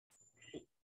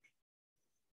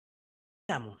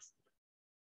Estamos.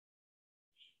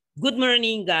 Good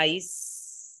morning,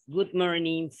 guys. Good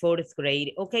morning, fourth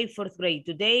grade. Okay, fourth grade.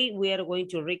 Today we are going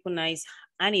to recognize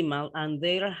animals and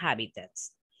their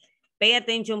habitats. Pay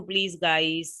attention, please,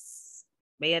 guys.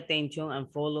 Pay attention and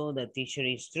follow the teacher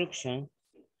instruction.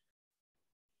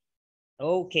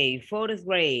 Okay, fourth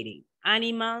grade.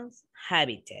 Animals,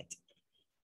 habitat.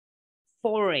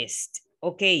 Forest.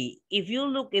 Okay, if you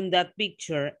look in that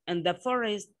picture and the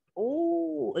forest,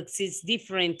 oh, exists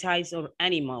different types of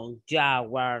animals,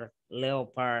 jaguar,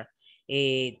 leopard,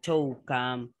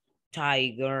 toucan,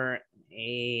 tiger,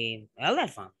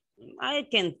 elephant. I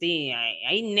can think,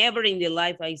 I never in the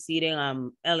life I see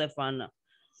an elephant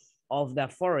of the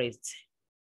forest.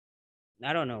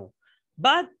 I don't know.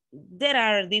 But there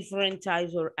are different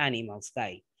types of animals,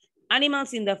 guys.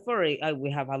 Animals in the forest,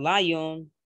 we have a lion,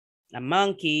 a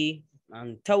monkey,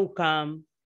 and toucan.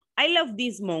 I love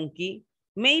this monkey.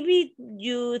 Maybe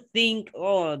you think,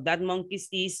 oh, that monkey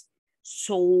is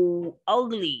so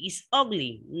ugly. It's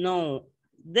ugly. No,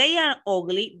 they are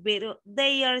ugly, but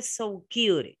they are so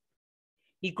cute.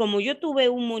 Y como yo tuve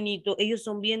un monito, ellos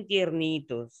son bien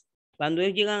tiernitos. Cuando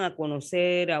ellos llegan a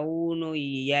conocer a uno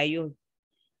y ya ellos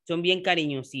son bien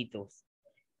cariñositos.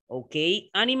 Okay,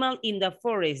 animal in the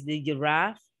forest, the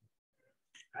giraffe.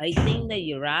 I think the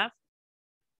giraffe,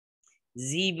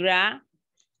 zebra,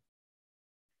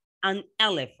 an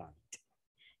elephant,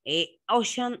 a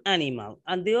ocean animal.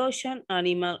 And the ocean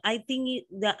animal, I think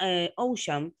the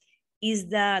ocean is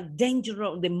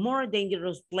the more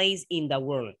dangerous place in the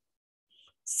world.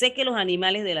 Sé que los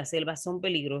animales de la selva son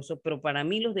peligrosos, pero para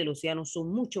mí los del océano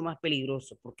son mucho más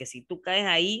peligrosos, porque si tú caes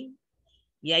ahí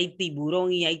y hay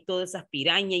tiburón y hay todas esas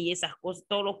pirañas y esas cosas,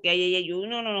 todo lo que hay ahí, yo,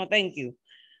 no, thank you.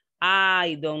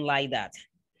 I don't like that.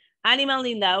 Animal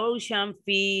in the ocean,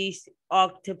 fish,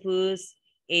 octopus,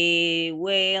 a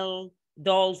whale,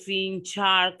 dolphin,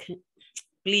 shark,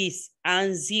 please,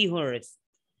 and seahorse.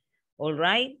 All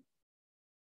right?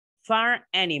 Farm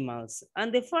animals.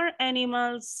 And the farm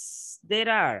animals, there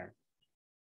are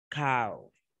cow,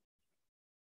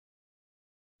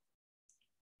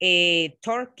 a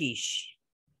Turkish,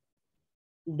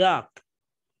 duck,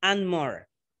 and more.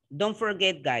 Don't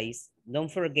forget, guys, don't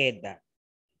forget that.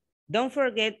 Don't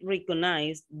forget,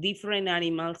 recognize different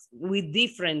animals with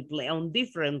on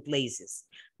different places.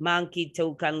 Monkey,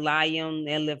 toucan, lion,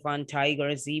 elephant,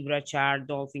 tiger, zebra, shark,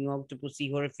 dolphin, octopus,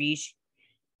 seahorse, fish.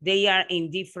 They are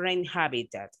in different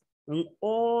habitats. And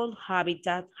all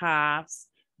habitat has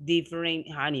different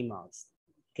animals.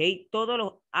 Okay, todos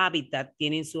los hábitats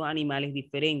tienen sus animales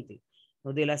diferentes.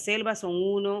 Los de la selva son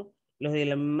uno, los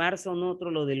del mar son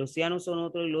otros, los del océano son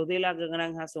otros, los de la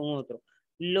granja son otros.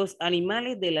 Los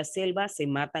animales de la selva se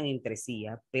matan entre sí,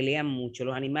 pelean mucho.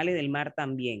 Los animales del mar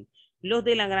también. Los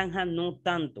de la granja no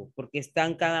tanto, porque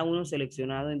están cada uno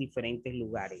seleccionados en diferentes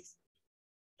lugares.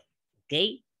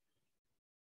 ¿Ok?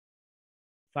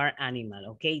 Farm animal.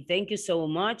 Okay, thank you so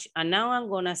much. And now I'm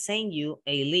going to send you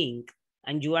a link,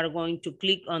 and you are going to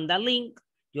click on the link.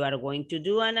 You are going to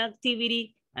do an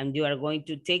activity, and you are going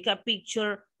to take a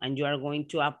picture, and you are going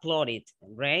to upload it,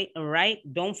 right? All right,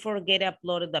 don't forget to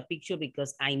upload the picture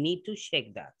because I need to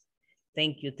check that.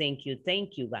 Thank you,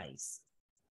 guys.